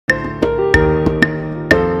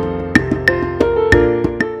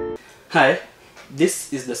Hi,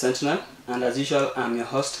 this is the Sentinel, and as usual, I'm your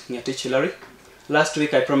host, Nyatich Hilary. Last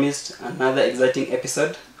week I promised another exciting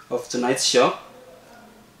episode of tonight's show,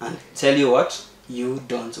 and tell you what, you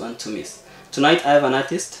don't want to miss. Tonight I have an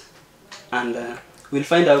artist, and we'll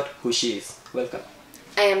find out who she is. Welcome.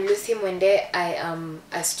 I am Lucy Mwende. I am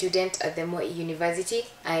a student at the Moi University.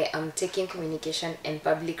 I am taking communication and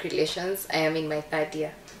public relations. I am in my third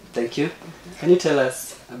year. Thank you. Can you tell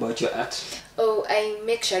us about your art? Oh, I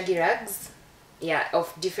make shaggy rags. Yeah,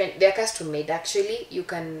 of different, they're custom made actually. You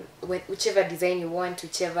can, whichever design you want,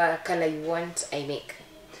 whichever color you want, I make.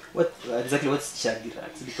 What exactly, what's shaggy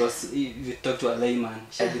rags? Because if you talk to a layman,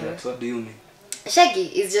 shaggy rags, what do you mean? Shaggy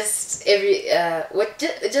is just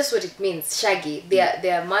just what it means. Shaggy.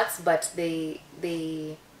 They are mats, but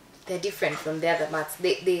they're different from the other mats.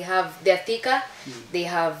 They're thicker. They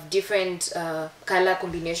have different color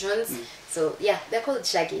combinations. So yeah, they're called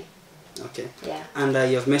shaggy. Okay. Yeah. And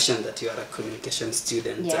you have mentioned that you are a communication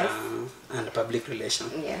student. Yes. And public relation.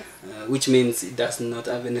 Yeah. Which means it does not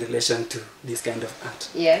have any relation to this kind of art.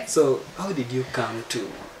 Yes. So how did you come to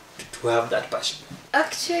have that passion?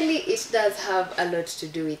 Actually, it does have a lot to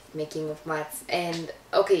do with making of mats, and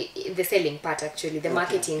okay, the selling part actually, the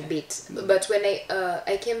marketing bit. But when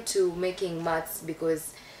I came to making mats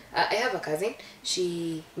because I have a cousin,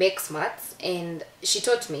 she makes mats, and she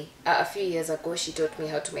taught me a few years ago. She taught me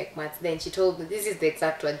how to make mats. Then she told me, this is the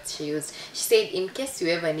exact word she used. She said, in case you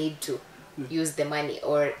ever need to use the money,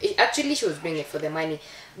 or actually she was doing it for the money,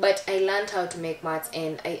 but I learned how to make mats,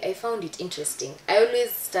 and I found it interesting. I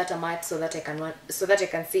always start a mat so that I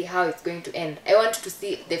can see how it's going to end. I want to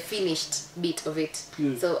see the finished bit of it.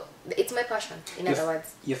 So it's my passion, in other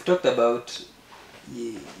words. You've talked about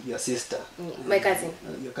your sister, my cousin,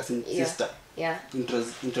 your cousin sister, yeah,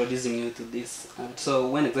 introducing you to this. So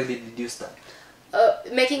when exactly did you start?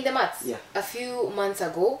 Making the mats? Yeah. A few months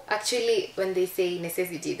ago. Actually, when they say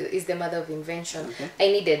necessity is the mother of invention, okay. I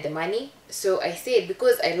needed the money. So I said,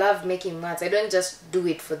 because I love making mats, I don't just do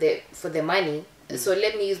it for the money. So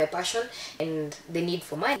let me use my passion and the need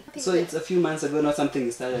for money. So it's a few months ago, not something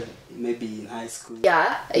you started maybe in high school?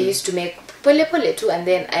 Yeah, I used to make pole too, and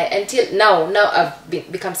then until now I've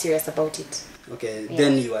become serious about it. Okay, yeah.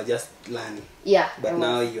 Then you are just learning. Yeah. But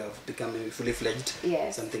now you have become maybe fully fledged.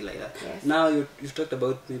 Yes. Something like that. Yes. Now you've talked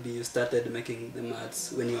about maybe you started making the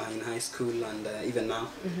mats when you are in high school, and even now.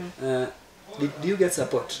 Do you get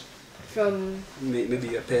support from maybe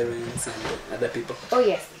your parents and other people? Oh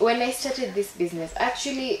yes, when I started this business,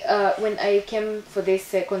 actually when I came for this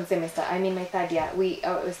second semester, I'm in my third year, we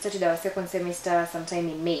started our second semester sometime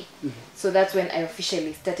in May. So that's when I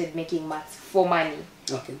officially started making mats for money.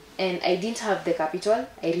 Okay. And I didn't have the capital.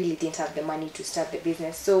 I really didn't have the money to start the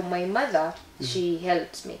business. So my mother, she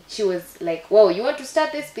helped me. She was like, wow, you want to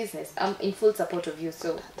start this business? I'm in full support of you.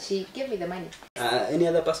 So she gave me the money. Any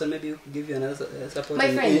other person maybe give you another support?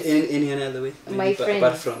 My friends. In any other way? Maybe My friends.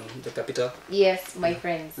 Apart from the capital? Yes, my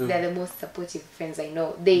friends. They're the most supportive friends I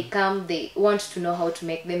know. They come, they want to know how to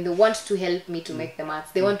make them. They want to help me to make the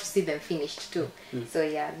mats. They want to see them finished too. So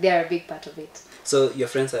yeah, they are a big part of it. So your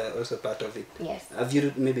friends are also part of it? Yes. Have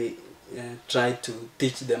you maybe tried to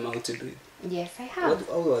teach them how to do it? Yes, I have.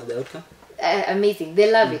 What was the outcome? Amazing.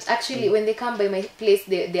 They love it. Actually, when they come by my place,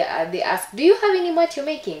 they ask, do you have any mat you're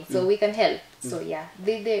making? So we can help. So yeah,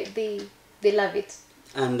 they love it.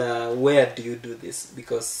 And where do you do this?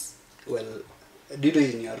 Because, well, do you do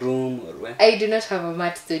it in your room or where? I do not have a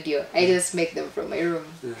mat studio. I just make them from my room.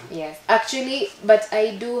 Yes, actually, but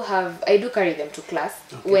I do carry them to class.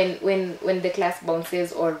 Okay. When the class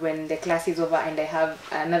bounces, or when the class is over and I have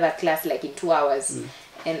another class like in 2 hours,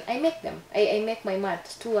 and I make them. I make my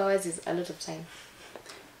mat. 2 hours is a lot of time.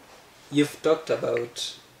 You've talked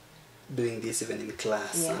about doing this even in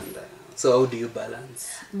class. Yes. And so how do you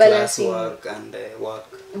balance Balancing classwork and work?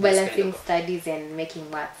 Balancing studies and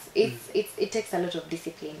making mats. It takes a lot of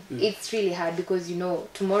discipline. It's really hard because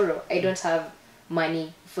tomorrow I don't have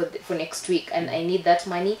money for next week, and I need that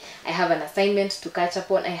money. I have an assignment to catch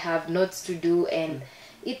up on. I have notes to do, and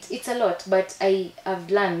it's a lot. But I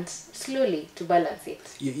have learned slowly to balance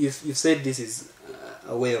it. You've said this is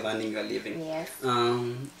a way of earning your living. Yes.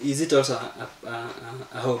 Is it also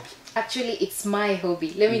a hobby? Actually, it's my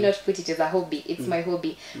hobby. Let me not put it as a hobby. It's my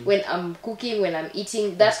hobby. When I'm cooking, when I'm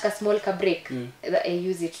eating, that's a small break. I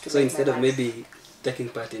use it to. So instead of maybe taking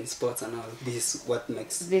part in sports and all, this is what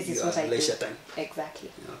makes your leisure time. Exactly.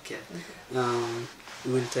 Okay.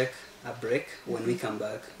 We will take a break. When we come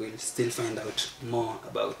back, we'll still find out more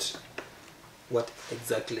about what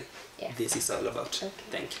exactly this is all about. Okay.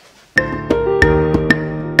 Thank you.